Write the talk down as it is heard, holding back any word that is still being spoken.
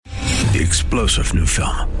The explosive new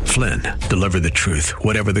film, Flynn, deliver the truth,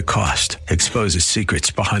 whatever the cost, exposes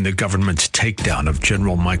secrets behind the government's takedown of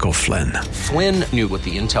General Michael Flynn. Flynn knew what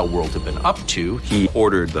the intel world had been up to. He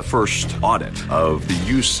ordered the first audit of the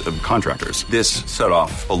use of contractors. This set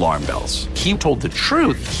off alarm bells. He told the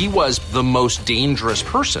truth. He was the most dangerous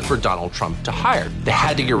person for Donald Trump to hire. They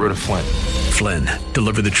had to get rid of Flynn. Flynn,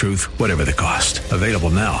 deliver the truth, whatever the cost. Available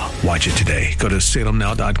now. Watch it today. Go to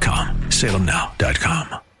salemnow.com.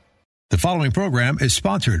 salemnow.com. The following program is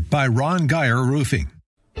sponsored by Ron Geyer Roofing.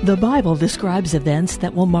 The Bible describes events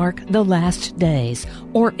that will mark the last days,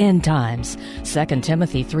 or end times. 2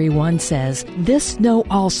 Timothy 3:1 says, "This know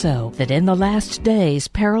also, that in the last days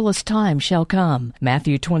perilous times shall come."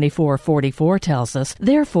 Matthew 24:44 tells us,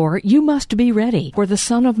 "Therefore you must be ready, for the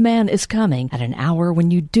Son of Man is coming at an hour when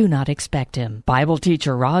you do not expect him." Bible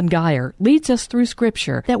teacher Ron Geyer leads us through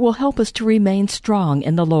Scripture that will help us to remain strong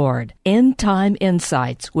in the Lord. End Time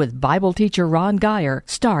Insights with Bible teacher Ron Geyer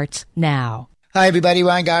starts now. Hi, everybody.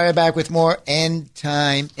 Ron Geyer back with more End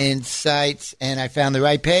Time Insights, and I found the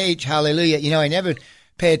right page. Hallelujah. You know, I never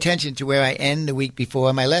pay attention to where I end the week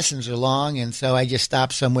before. My lessons are long, and so I just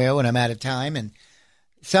stop somewhere when I'm out of time, and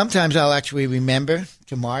sometimes I'll actually remember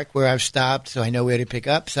to mark where I've stopped so I know where to pick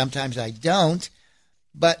up. Sometimes I don't,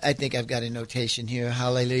 but I think I've got a notation here.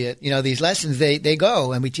 Hallelujah. You know, these lessons, they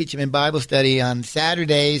go, and we teach them in Bible study on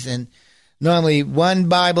Saturdays, and normally one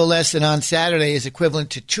Bible lesson on Saturday is equivalent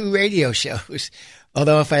to 2 radio shows.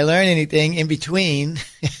 Although if I learn anything in between,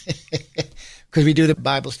 because we do the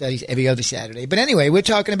Bible studies every other Saturday. But anyway, we're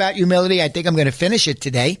talking about humility. I think I'm going to finish it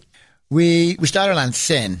today. We started on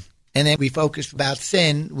sin, and then we focused about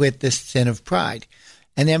sin with the sin of pride.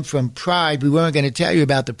 And then from pride, we weren't going to tell you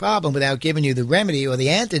about the problem without giving you the remedy or the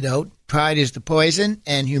antidote. Pride is the poison,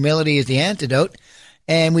 and humility is the antidote.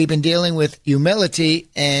 And we've been dealing with humility,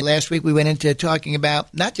 and last week we went into talking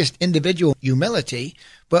about not just individual humility,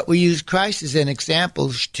 but we used Christ as an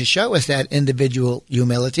example to show us that individual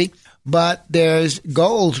humility. But there's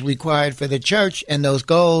goals required for the church, and those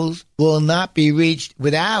goals will not be reached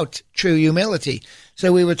without true humility.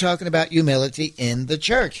 So we were talking about humility in the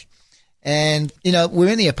church. And, you know, we're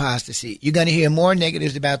in the apostasy. You're going to hear more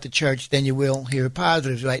negatives about the church than you will hear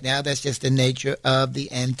positives right now. That's just the nature of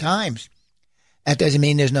the end times. That doesn't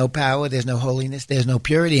mean there's no power, there's no holiness, there's no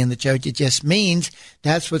purity in the church. It just means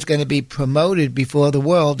that's what's going to be promoted before the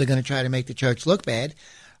world. They're going to try to make the church look bad,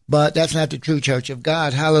 but that's not the true church of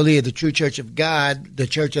God. Hallelujah. The true church of God, the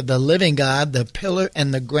church of the living God, the pillar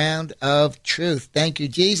and the ground of truth. Thank you,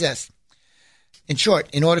 Jesus. In short,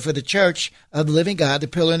 in order for the church of the living God, the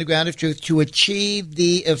pillar and the ground of truth, to achieve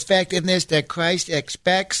the effectiveness that Christ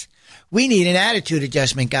expects, we need an attitude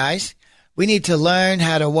adjustment, guys. We need to learn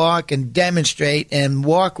how to walk and demonstrate and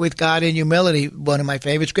walk with God in humility. One of my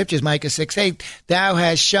favorite scriptures, Micah 6:8, "Thou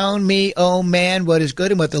hast shown me, O man, what is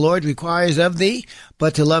good and what the Lord requires of thee,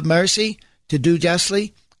 but to love mercy, to do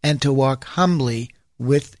justly, and to walk humbly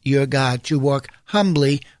with your God." To walk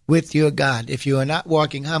humbly with your God. If you are not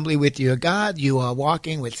walking humbly with your God, you are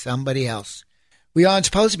walking with somebody else. We aren't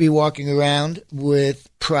supposed to be walking around with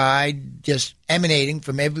pride just emanating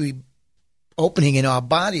from every opening in our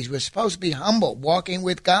bodies. We're supposed to be humble, walking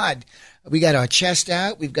with God. We got our chest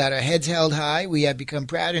out. We've got our heads held high. We have become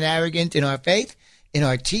proud and arrogant in our faith, in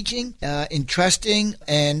our teaching, in trusting,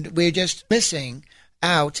 and we're just missing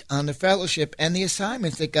out on the fellowship and the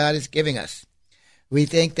assignments that God is giving us. We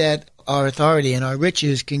think that our authority and our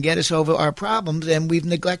riches can get us over our problems, and we've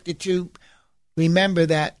neglected to remember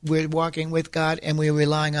that we're walking with God and we're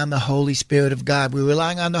relying on the Holy Spirit of God. We're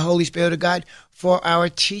relying on the Holy Spirit of God for our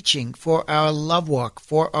teaching, for our love walk,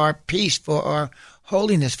 for our peace, for our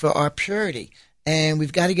holiness, for our purity. And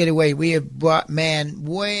we've got to get away. We have brought man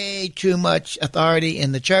way too much authority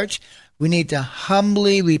in the church. We need to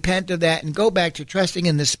humbly repent of that and go back to trusting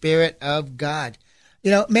in the Spirit of God. You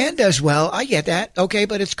know, man does well. I get that. Okay,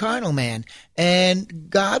 but it's carnal man. And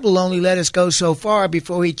God will only let us go so far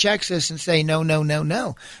before he checks us and say, no, no, no,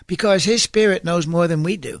 no. Because his Spirit knows more than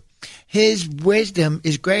we do. His wisdom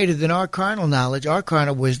is greater than our carnal knowledge, our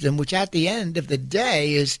carnal wisdom, which at the end of the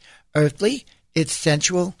day is earthly, it's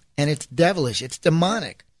sensual, and it's devilish. It's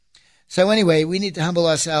demonic. So anyway, we need to humble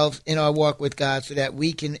ourselves in our walk with God so that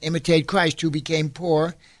we can imitate Christ, who became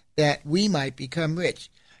poor, that we might become rich.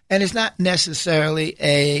 And it's not necessarily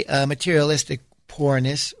a materialistic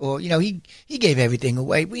poorness or, you know, he gave everything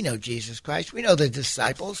away. We know Jesus Christ. We know the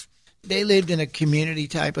disciples. They lived in a community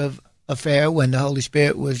type of affair when the Holy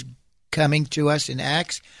Spirit was coming to us in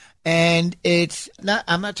Acts. And it's not,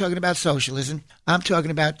 I'm not talking about socialism. I'm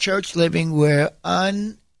talking about church living where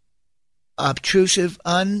unobtrusive,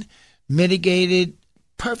 unmitigated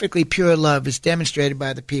perfectly pure love is demonstrated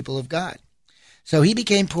by the people of God. So he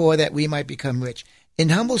became poor that we might become rich. In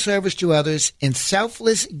humble service to others, in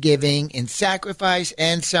selfless giving, in sacrifice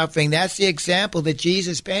and suffering. That's the example that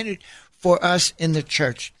Jesus painted for us in the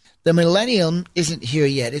church. The millennium isn't here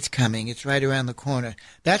yet. It's coming. It's right around the corner.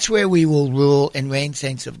 That's where we will rule and reign,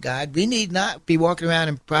 saints of God. We need not be walking around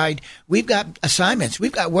in pride. We've got assignments.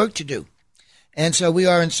 We've got work to do. And so we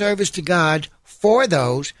are in service to God for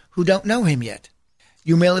those who don't know him yet.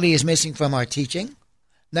 Humility is missing from our teaching,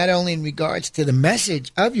 not only in regards to the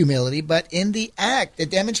message of humility, but in the act, the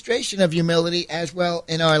demonstration of humility as well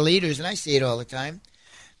in our leaders. And I see it all the time.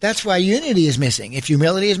 That's why unity is missing. If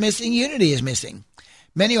humility is missing, unity is missing.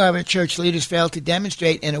 Many of our church leaders fail to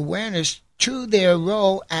demonstrate an awareness to their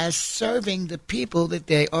role as serving the people that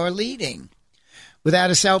they are leading. Without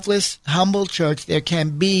a selfless, humble church, there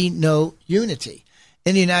can be no unity.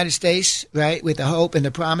 In the United States, right, with the hope and the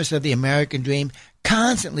promise of the American dream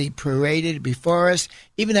constantly paraded before us,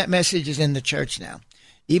 even that message is in the church now.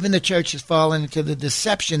 Even the church has fallen into the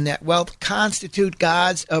deception that wealth constitutes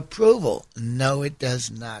God's approval. No, it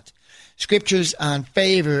does not. Scriptures on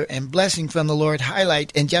favor and blessing from the Lord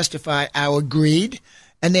highlight and justify our greed,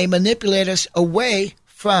 and they manipulate us away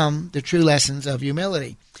from the true lessons of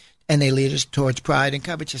humility, and they lead us towards pride and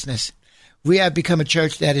covetousness. We have become a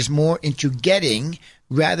church that is more into getting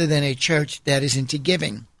rather than a church that is into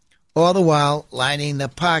giving, all the while lining the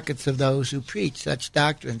pockets of those who preach such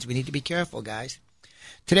doctrines. We need to be careful, guys.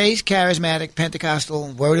 Today's charismatic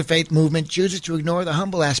Pentecostal Word of Faith movement chooses to ignore the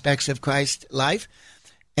humble aspects of Christ's life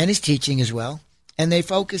and his teaching as well, and they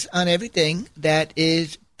focus on everything that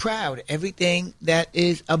is proud, everything that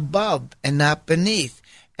is above and not beneath,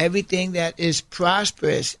 everything that is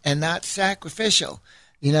prosperous and not sacrificial.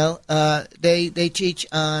 You know, they teach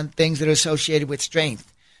on things that are associated with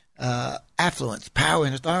strength, affluence, power,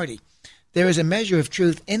 and authority. There is a measure of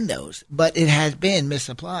truth in those, but it has been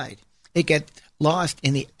misapplied. It gets lost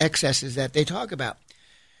in the excesses that they talk about.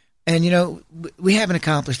 And, you know, we haven't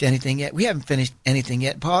accomplished anything yet. We haven't finished anything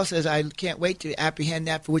yet. Paul says, I can't wait to apprehend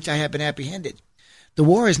that for which I have been apprehended. The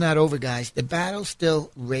war is not over, guys. The battle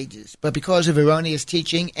still rages. But because of erroneous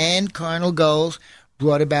teaching and carnal goals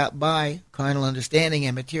brought about by carnal understanding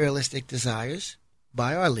and materialistic desires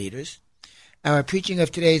by our leaders, our preaching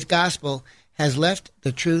of today's gospel has left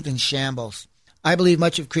the truth in shambles. I believe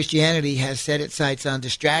much of Christianity has set its sights on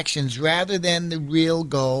distractions rather than the real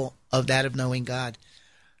goal of that of knowing God.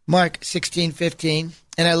 Mark 16:15,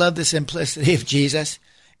 and I love the simplicity of Jesus.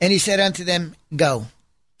 And he said unto them, go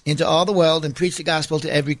into all the world and preach the gospel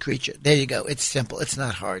to every creature. There you go. It's simple. It's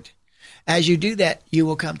not hard. As you do that, you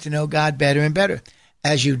will come to know God better and better.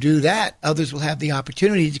 As you do that, others will have the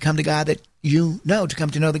opportunity to come to God that you know, to come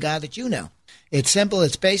to know the God that you know. It's simple.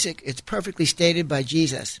 It's basic. It's perfectly stated by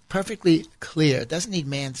Jesus. Perfectly clear. It doesn't need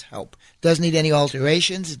man's help. It doesn't need any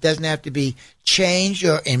alterations. It doesn't have to be changed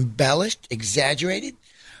or embellished, exaggerated.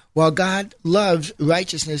 While God loves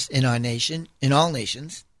righteousness in our nation, in all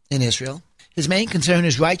nations, in Israel, his main concern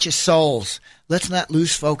is righteous souls. Let's not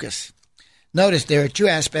lose focus. Notice there are two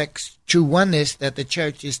aspects to oneness that the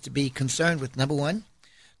church is to be concerned with. Number one,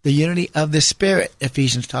 the unity of the Spirit.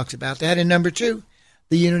 Ephesians talks about that. And number two,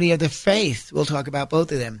 the unity of the faith. We'll talk about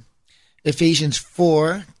both of them. Ephesians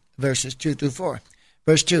 4, verses 2 through 4.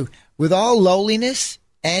 Verse 2, with all lowliness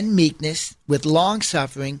and meekness, with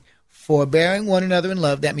long-suffering, forbearing one another in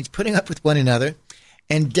love. That means putting up with one another,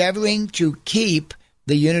 endeavoring to keep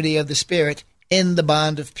the unity of the Spirit in the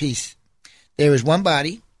bond of peace. There is one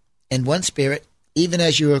body and one Spirit, even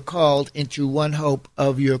as you are called into one hope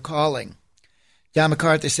of your calling. John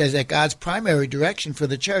MacArthur says that God's primary direction for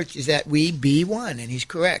the church is that we be one, and he's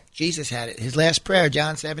correct. Jesus had it. His last prayer,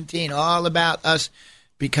 John 17, all about us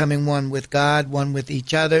becoming one with God, one with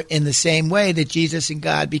each other, in the same way that Jesus and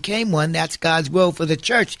God became one. That's God's will for the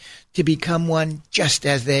church, to become one just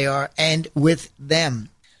as they are, and with them.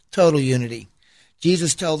 Total unity.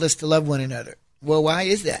 Jesus told us to love one another. Well, why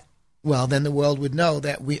is that? Well, then the world would know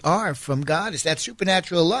that we are from God. It's that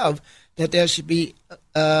supernatural love that there should be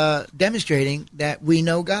demonstrating that we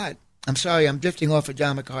know God. I'm sorry, I'm drifting off of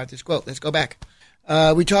John MacArthur's quote. Let's go back.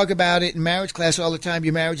 We talk about it in marriage class all the time.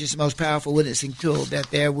 Your marriage is the most powerful witnessing tool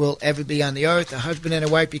that there will ever be on the earth. A husband and a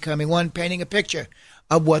wife becoming one, painting a picture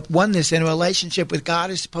of what oneness in a relationship with God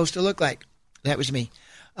is supposed to look like. That was me.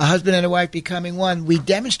 A husband and a wife becoming one. We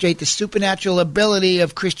demonstrate the supernatural ability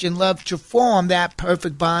of Christian love to form that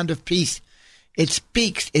perfect bond of peace. It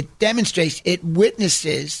speaks, it demonstrates, it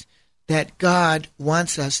witnesses that God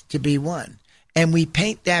wants us to be one. And we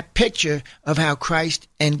paint that picture of how Christ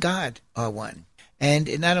and God are one. And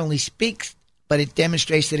it not only speaks, but it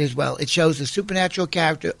demonstrates it as well. It shows the supernatural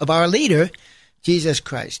character of our leader Jesus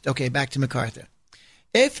Christ. Okay, back to MacArthur.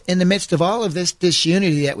 If in the midst of all of this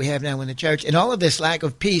disunity that we have now in the church and all of this lack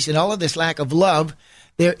of peace and all of this lack of love,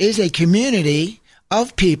 there is a community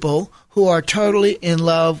of people who are totally in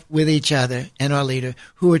love with each other and our leader,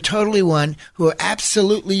 who are totally one, who are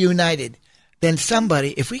absolutely united, then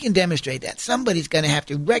somebody, if we can demonstrate that, somebody's going to have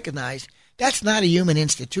to recognize that's not a human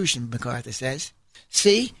institution, MacArthur says.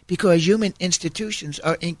 See, because human institutions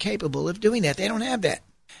are incapable of doing that. They don't have that.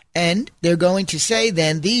 And they're going to say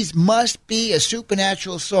then, these must be a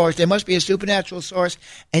supernatural source. There must be a supernatural source.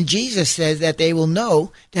 And Jesus says that they will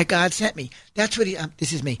know that God sent me. That's what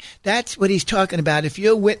this is me. That's what he's talking about. If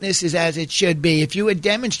your witness is as it should be, if you are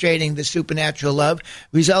demonstrating the supernatural love,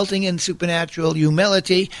 resulting in supernatural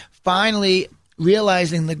humility, finally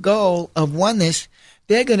realizing the goal of oneness,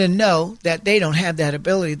 they're going to know that they don't have that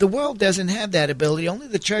ability. The world doesn't have that ability. Only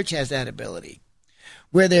the church has that ability.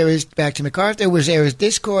 Where there is, back to MacArthur, where there is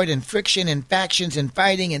discord and friction and factions and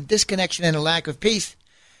fighting and disconnection and a lack of peace,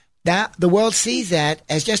 that the world sees that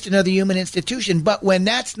as just another human institution. But when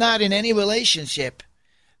that's not in any relationship,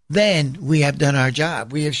 then we have done our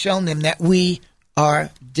job. We have shown them that we are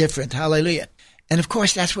different. Hallelujah. And of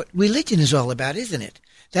course, that's what religion is all about, isn't it?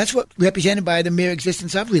 That's what represented by the mere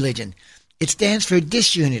existence of religion. It stands for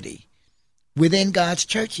disunity within God's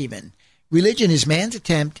church even. Religion is man's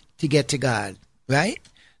attempt to get to God. Right?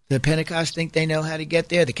 The Pentecosts think they know how to get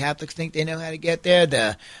there. The Catholics think they know how to get there.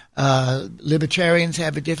 The Libertarians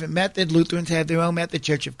have a different method. Lutherans have their own method.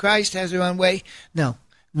 Church of Christ has their own way. No,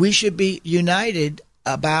 we should be united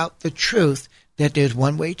about the truth that there's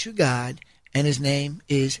one way to God, and his name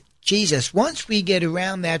is Jesus. Once we get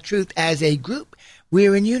around that truth as a group,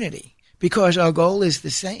 we're in unity because our goal is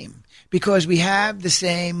the same. Because we have the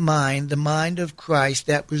same mind, the mind of Christ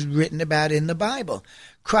that was written about in the Bible.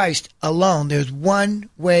 Christ alone. There's one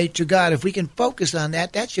way to God. If we can focus on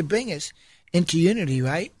that, that should bring us into unity,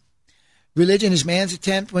 right? Religion is man's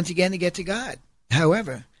attempt, once again, to get to God.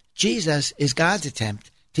 However, Jesus is God's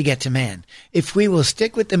attempt to get to man. If we will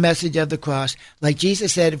stick with the message of the cross, like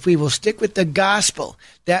Jesus said, if we will stick with the gospel,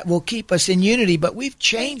 that will keep us in unity. But we've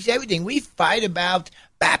changed everything. We fight about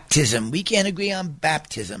baptism. We can't agree on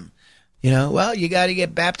baptism. You know, well, you got to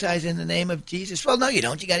get baptized in the name of Jesus. Well, no, you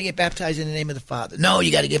don't. You got to get baptized in the name of the Father. No,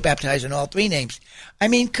 you got to get baptized in all three names. I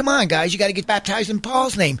mean, come on, guys. You got to get baptized in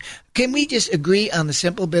Paul's name. Can we just agree on the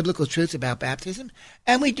simple biblical truths about baptism?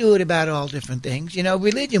 And we do it about all different things. You know,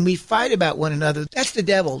 religion, we fight about one another. That's the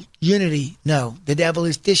devil. Unity, no. The devil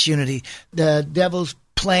is disunity. The devil's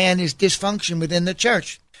plan is dysfunction within the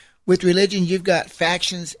church. With religion, you've got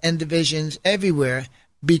factions and divisions everywhere,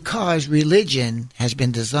 because religion has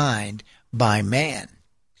been designed by man.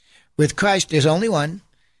 With Christ, there's only one.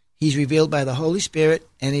 He's revealed by the Holy Spirit,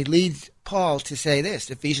 and he leads Paul to say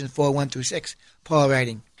this, Ephesians 4:1-6, Paul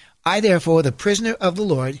writing, I, therefore, the prisoner of the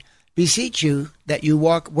Lord, beseech you that you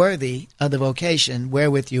walk worthy of the vocation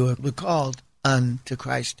wherewith you were called unto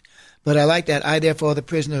Christ. But I like that, I, therefore, the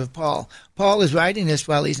prisoner of Paul. Paul is writing this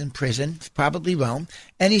while he's in prison, probably Rome,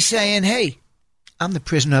 and he's saying, hey, I'm the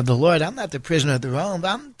prisoner of the Lord. I'm not the prisoner of the Rome.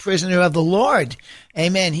 I'm the prisoner of the Lord.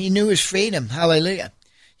 Amen. He knew his freedom. Hallelujah.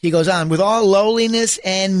 He goes on, with all lowliness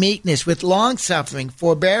and meekness, with long-suffering,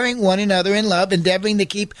 forbearing one another in love, endeavoring to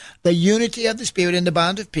keep the unity of the Spirit in the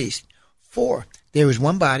bond of peace. For there is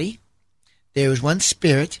one body, there is one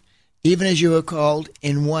Spirit, even as you are called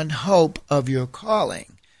in one hope of your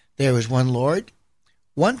calling. There is one Lord,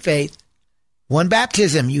 one faith, one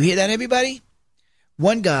baptism. You hear that, everybody?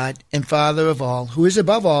 One God and Father of all, who is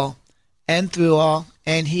above all and through all,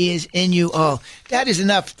 and he is in you all. That is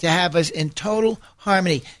enough to have us in total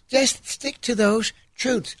harmony. Just stick to those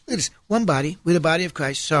truths. Look at this. One body. We're the body of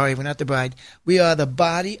Christ. Sorry, we're not the bride. We are the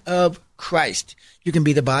body of Christ. You can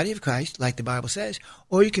be the body of Christ, like the Bible says,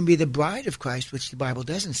 or you can be the bride of Christ, which the Bible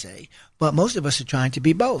doesn't say. But most of us are trying to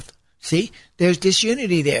be both. See, there's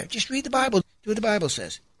disunity there. Just read the Bible. Do what the Bible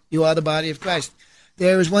says. You are the body of Christ.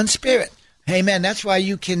 There is one Spirit. Amen. That's why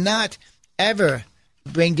you cannot ever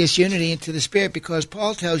bring disunity into the Spirit, because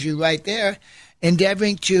Paul tells you right there,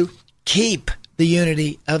 endeavoring to keep the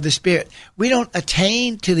unity of the Spirit. We don't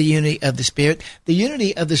attain to the unity of the Spirit. The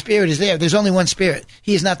unity of the Spirit is there. There's only one Spirit.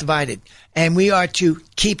 He is not divided. And we are to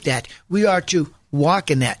keep that. We are to walk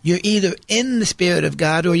in that. You're either in the Spirit of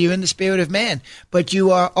God or you're in the spirit of man. But you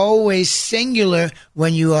are always singular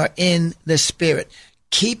when you are in the Spirit,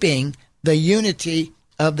 keeping the unity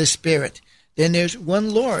of the Spirit. Then there's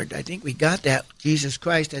one Lord. I think we got that, Jesus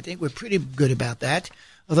Christ. I think we're pretty good about that.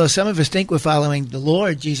 Although some of us think we're following the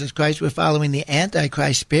Lord Jesus Christ, we're following the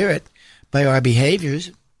Antichrist spirit by our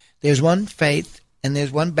behaviors. There's one faith and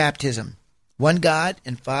there's one baptism. One God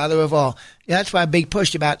and Father of all. That's why I big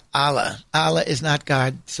pushed about Allah. Allah is not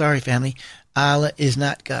God. Sorry, family. Allah is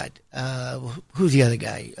not God. Who's the other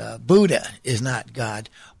guy? Buddha is not God.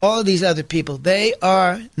 All of these other people, they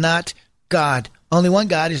are not God. Only one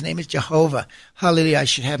God. His name is Jehovah. Hallelujah. I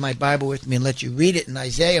should have my Bible with me and let you read it in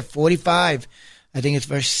Isaiah 45. I think it's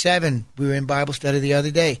verse 7. We were in Bible study the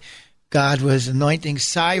other day. God was anointing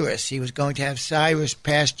Cyrus. He was going to have Cyrus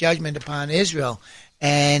pass judgment upon Israel.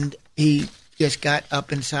 And he just got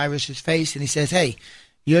up in Cyrus's face and he says, hey,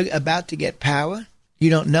 you're about to get power. You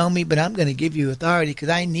don't know me, but I'm going to give you authority because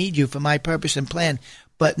I need you for my purpose and plan.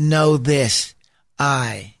 But know this,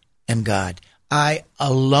 I am God. I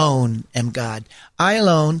alone am God. I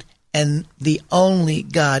alone am the only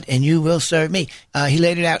God, and you will serve me. He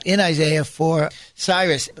laid it out in Isaiah for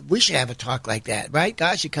Cyrus. We should have a talk like that, right?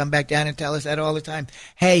 God should come back down and tell us that all the time.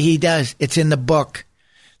 Hey, he does. It's in the book.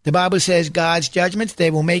 The Bible says God's judgments, they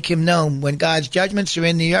will make him known. When God's judgments are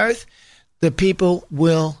in the earth, the people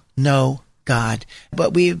will know God.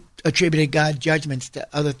 But we've attributed God's judgments to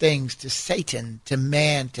other things, to Satan, to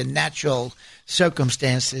man, to natural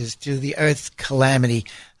circumstances, to the earth's calamity.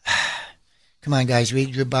 Come on, guys,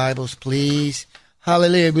 read your Bibles, please.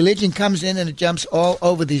 Hallelujah. Religion comes in and it jumps all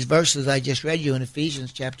over these verses I just read you in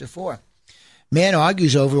Ephesians chapter 4. Man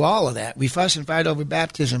argues over all of that. We fuss and fight over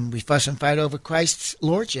baptism. We fuss and fight over Christ's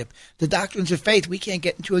lordship. The doctrines of faith, we can't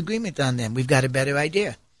get into agreement on them. We've got a better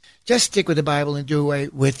idea. Just stick with the Bible and do away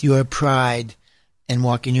with your pride and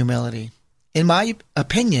walk in humility. In my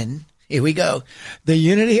opinion, here we go, the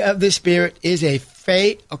unity of the Spirit is a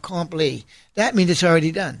fait accompli. That means it's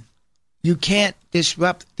already done. You can't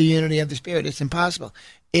disrupt the unity of the Spirit. It's impossible.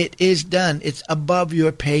 It is done. It's above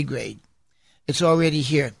your pay grade. It's already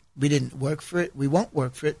here. We didn't work for it. We won't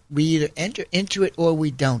work for it. We either enter into it or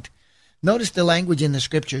we don't. Notice the language in the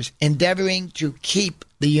Scriptures, endeavoring to keep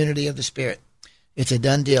the unity of the Spirit. It's a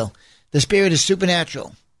done deal. The Spirit is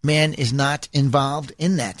supernatural. Man is not involved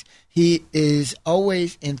in that. He is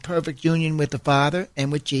always in perfect union with the Father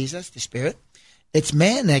and with Jesus, the Spirit. It's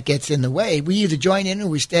man that gets in the way. We either join in or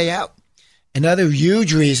we stay out. Another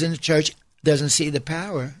huge reason the church doesn't see the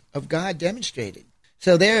power of God demonstrated.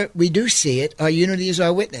 So there we do see it. Our unity is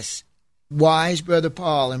our witness. Wise Brother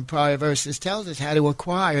Paul in prior verses tells us how to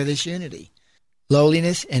acquire this unity.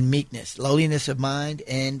 Lowliness and meekness. Lowliness of mind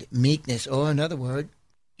and meekness, or another word,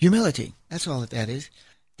 humility. That's all that is.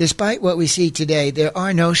 Despite what we see today, there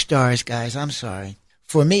are no stars, guys. I'm sorry.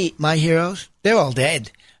 For me, my heroes, they're all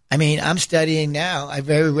dead. I mean, I'm studying now. I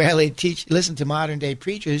very rarely listen to modern-day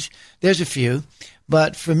preachers. There's a few.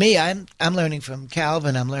 But for me, I'm learning from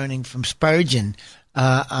Calvin. I'm learning from Spurgeon.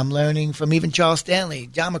 I'm learning from even Charles Stanley.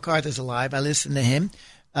 John MacArthur's alive. I listen to him.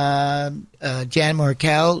 Jan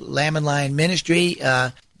Markell, Lamb and Lion Ministry.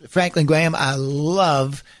 Franklin Graham, I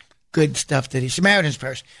love good stuff that Samaritan's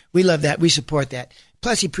Purse. We love that. We support that.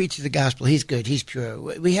 Plus, he preaches the gospel. He's good. He's pure.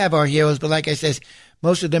 We have our heroes, but like I said,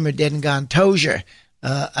 most of them are dead and gone. Tozier.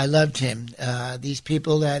 I loved him. These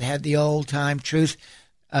people that had the old-time truth,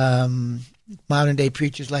 modern-day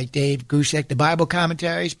preachers like Dave Gusek, the Bible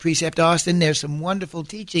commentaries, Precept Austin, there's some wonderful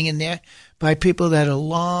teaching in there by people that are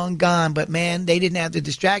long gone. But, man, they didn't have the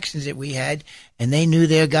distractions that we had, and they knew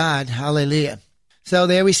their God. Hallelujah. So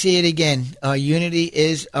there we see it again. Our unity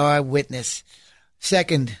is our witness.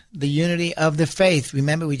 Second, the unity of the faith.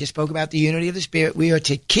 Remember, we just spoke about the unity of the Spirit. We are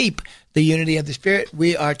to keep the unity of the Spirit.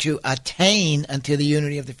 We are to attain unto the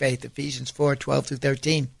unity of the faith. Ephesians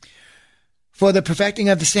 4:12-13. For the perfecting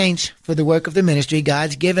of the saints, for the work of the ministry,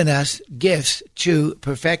 God's given us gifts to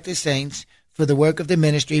perfect the saints for the work of the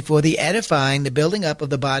ministry, for the edifying, the building up of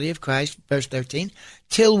the body of Christ, verse 13,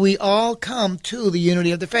 till we all come to the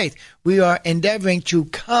unity of the faith. We are endeavoring to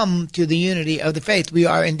come to the unity of the faith. We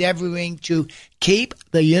are endeavoring to keep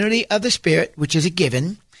the unity of the Spirit, which is a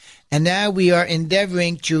given, and now we are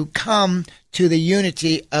endeavoring to come to the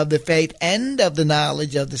unity of the faith and of the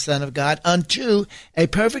knowledge of the Son of God, unto a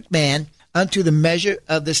perfect man, unto the measure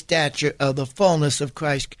of the stature of the fullness of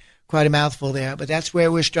Christ. Quite a mouthful there, but that's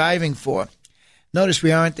where we're striving for. Notice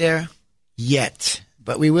we aren't there yet,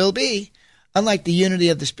 but we will be. Unlike the unity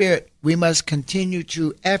of the Spirit, we must continue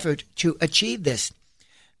to effort to achieve this.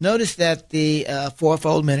 Notice that the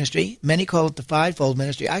fourfold ministry, many call it the fivefold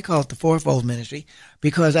ministry. I call it the fourfold ministry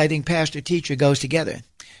because I think pastor-teacher goes together.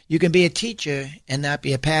 You can be a teacher and not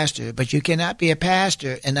be a pastor, but you cannot be a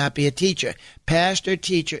pastor and not be a teacher.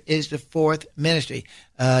 Pastor-teacher is the fourth ministry.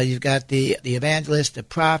 You've got the evangelist, the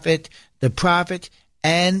prophet,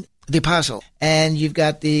 and the apostle. And you've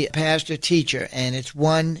got the pastor-teacher, and it's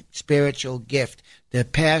one spiritual gift. The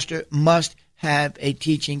pastor must have a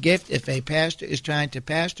teaching gift. If a pastor is trying to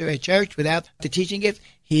pastor a church without the teaching gift,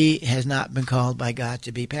 he has not been called by God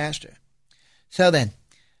to be pastor. So then,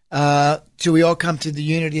 till we all come to the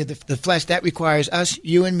unity of the flesh, that requires us,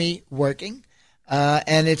 you and me, working.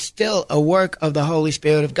 And it's still a work of the Holy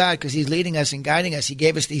Spirit of God because he's leading us and guiding us. He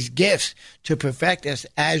gave us these gifts to perfect us.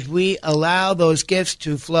 As we allow those gifts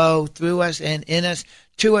to flow through us and in us,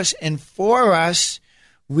 to us and for us,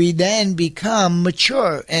 we then become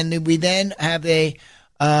mature, and we then have a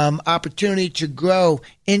opportunity to grow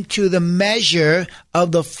into the measure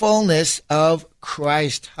of the fullness of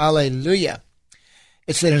Christ. Hallelujah.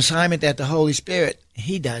 It's an assignment that the Holy Spirit,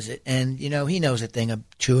 he does it. And, he knows a thing or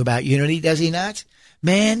two about unity, does he not?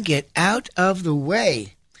 Man, get out of the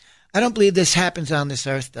way. I don't believe this happens on this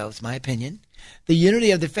earth, though. It's my opinion. The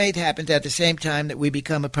unity of the faith happens at the same time that we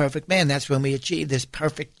become a perfect man. That's when we achieve this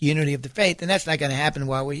perfect unity of the faith, and that's not going to happen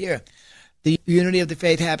while we're here. The unity of the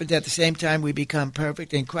faith happens at the same time we become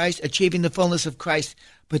perfect in Christ, achieving the fullness of Christ.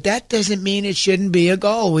 But that doesn't mean it shouldn't be a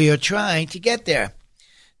goal. We are trying to get there.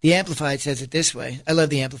 The Amplified says it this way. I love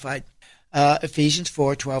the Amplified. Ephesians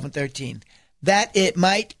 4:12 and 13. That it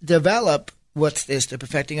might develop, what's this, the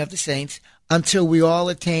perfecting of the saints, until we all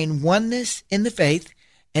attain oneness in the faith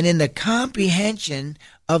and in the comprehension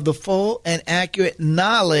of the full and accurate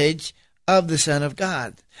knowledge of the Son of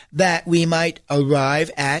God, that we might arrive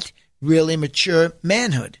at really mature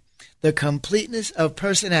manhood, the completeness of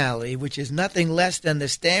personality, which is nothing less than the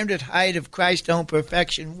standard height of Christ's own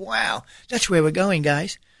perfection. Wow, that's where we're going,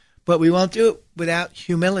 guys. But we won't do it without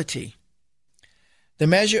humility. The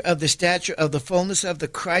measure of the stature of the fullness of the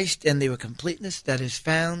Christ and the completeness that is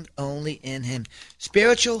found only in him.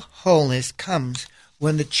 Spiritual wholeness comes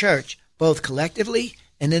when the church, both collectively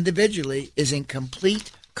and individually, is in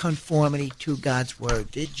complete conformity to God's word.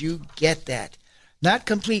 Did you get that? Not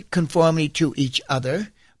complete conformity to each other,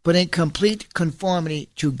 but in complete conformity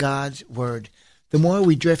to God's word. The more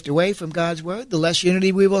we drift away from God's word, the less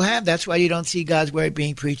unity we will have. That's why you don't see God's word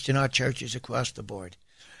being preached in our churches across the board.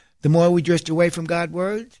 The more we drift away from God's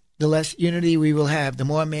word, the less unity we will have. The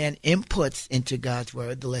more man inputs into God's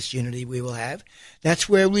word, the less unity we will have. That's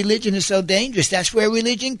where religion is so dangerous. That's where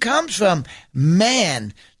religion comes from.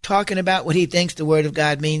 Man talking about what he thinks the word of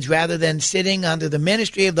God means rather than sitting under the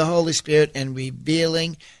ministry of the Holy Spirit and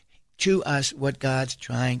revealing to us what God's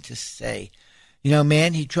trying to say.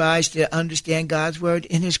 Man, he tries to understand God's word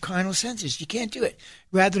in his carnal senses. You can't do it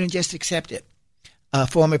rather than just accept it. A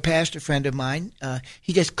former pastor friend of mine,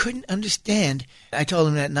 he just couldn't understand. I told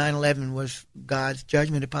him that 9/11 was God's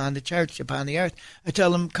judgment upon the church, upon the earth. I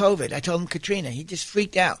told him COVID. I told him Katrina. He just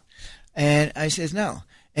freaked out. And I says, no.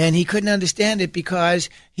 And he couldn't understand it because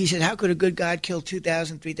he said, how could a good God kill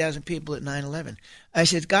 2,000, 3,000 people at 9/11? I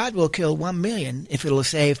said, God will kill 1 million if it'll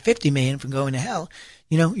save 50 million from going to hell.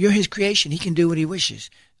 You're his creation. He can do what he wishes.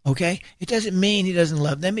 Okay? It doesn't mean he doesn't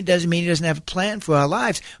love them. It doesn't mean he doesn't have a plan for our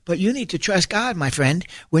lives. But you need to trust God, my friend.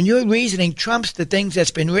 When your reasoning trumps the things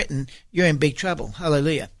that's been written, you're in big trouble.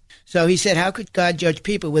 Hallelujah. So he said, how could God judge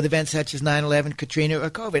people with events such as 9/11, Katrina, or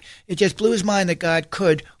COVID? It just blew his mind that God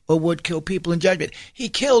could or would kill people in judgment. He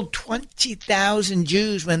killed 20,000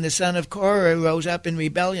 Jews when the son of Korah rose up in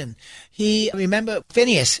rebellion. Remember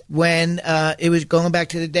Phineas when it was going back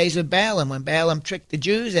to the days of Balaam, when Balaam tricked the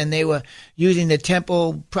Jews and they were using the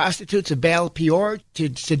temple prostitutes of Baal Peor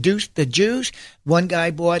to seduce the Jews. One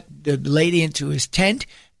guy brought the lady into his tent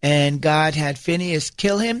and God had Phineas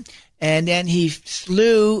kill him. And then he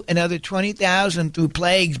slew another 20,000 through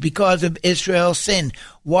plagues because of Israel's sin.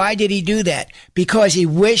 Why did he do that? Because he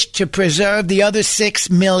wished to preserve the other 6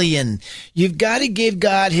 million. You've got to give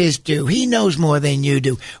God his due. He knows more than you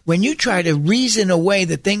do. When you try to reason away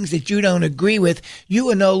the things that you don't agree with, you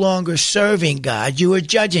are no longer serving God. You are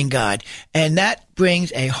judging God. And that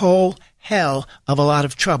brings a whole hell of a lot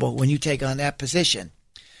of trouble when you take on that position.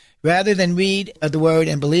 Rather than read the word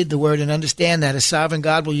and believe the word and understand that a sovereign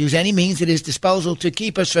God will use any means at his disposal to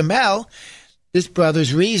keep us from hell, this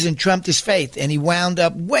brother's reason trumped his faith, and he wound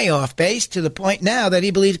up way off base to the point now that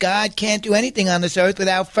he believes God can't do anything on this earth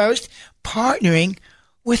without first partnering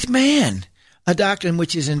with man, a doctrine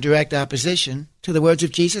which is in direct opposition to the words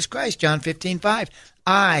of Jesus Christ, John 15:5.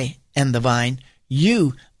 I am the vine,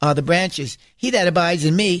 you are the branches. He that abides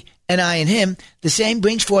in me, and I in him, the same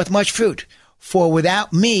brings forth much fruit. For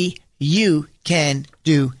without me, you can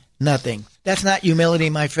do nothing. That's not humility,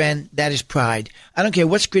 my friend. That is pride. I don't care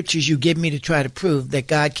what scriptures you give me to try to prove that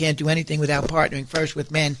God can't do anything without partnering first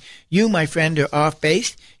with men. You, my friend, are off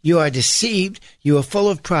base. You are deceived. You are full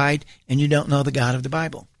of pride, and you don't know the God of the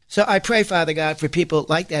Bible. So I pray, Father God, for people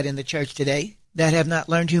like that in the church today that have not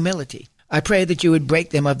learned humility. I pray that you would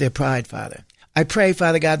break them of their pride, Father. I pray,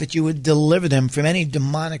 Father God, that you would deliver them from any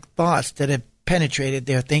demonic thoughts that have penetrated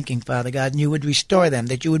their thinking, Father God, and you would restore them,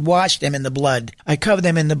 that you would wash them in the blood. I cover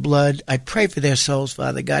them in the blood. I pray for their souls,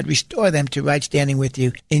 Father God. Restore them to right standing with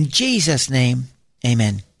you. In Jesus' name,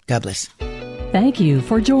 amen. God bless. Thank you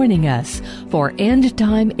for joining us for End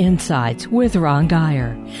Time Insights with Ron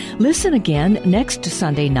Geyer. Listen again next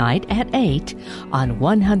Sunday night at 8 on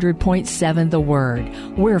 100.7 The Word,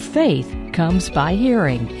 where faith comes by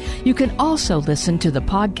hearing. You can also listen to the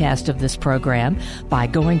podcast of this program by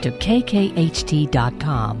going to kkht.com.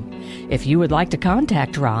 If you would like to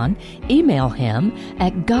contact Ron, email him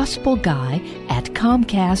at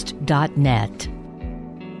gospelguy@comcast.net.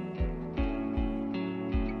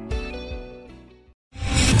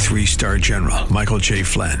 3-star General Michael J.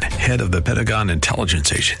 Flynn, head of the Pentagon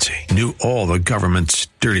Intelligence Agency, knew all the government's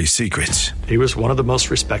dirty secrets. He was one of the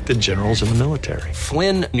most respected generals in the military.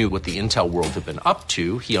 Flynn knew what the intel world had been up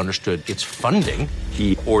to. He understood its funding.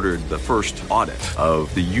 He ordered the first audit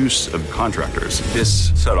of the use of contractors.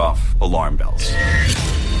 This set off alarm bells.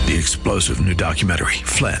 The explosive new documentary,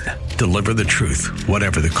 Flynn, Deliver the Truth,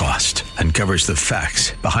 Whatever the Cost, uncovers the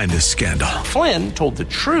facts behind this scandal. Flynn told the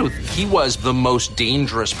truth. He was the most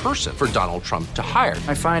dangerous person for Donald Trump to hire.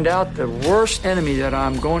 I find out the worst enemy that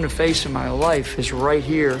I'm going to face in my life is right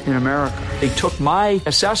here in America. They took my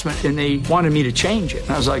assessment and they wanted me to change it.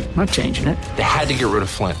 And I was like, I'm not changing it. They had to get rid of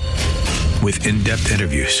Flynn. With in-depth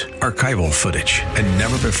interviews, archival footage, and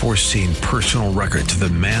never-before-seen personal records of the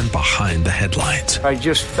man behind the headlines. I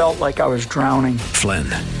just felt like I was drowning. Flynn,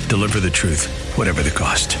 Deliver the Truth, Whatever the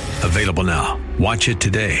Cost. Available now. Watch it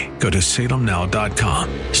today. Go to salemnow.com.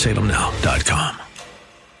 salemnow.com.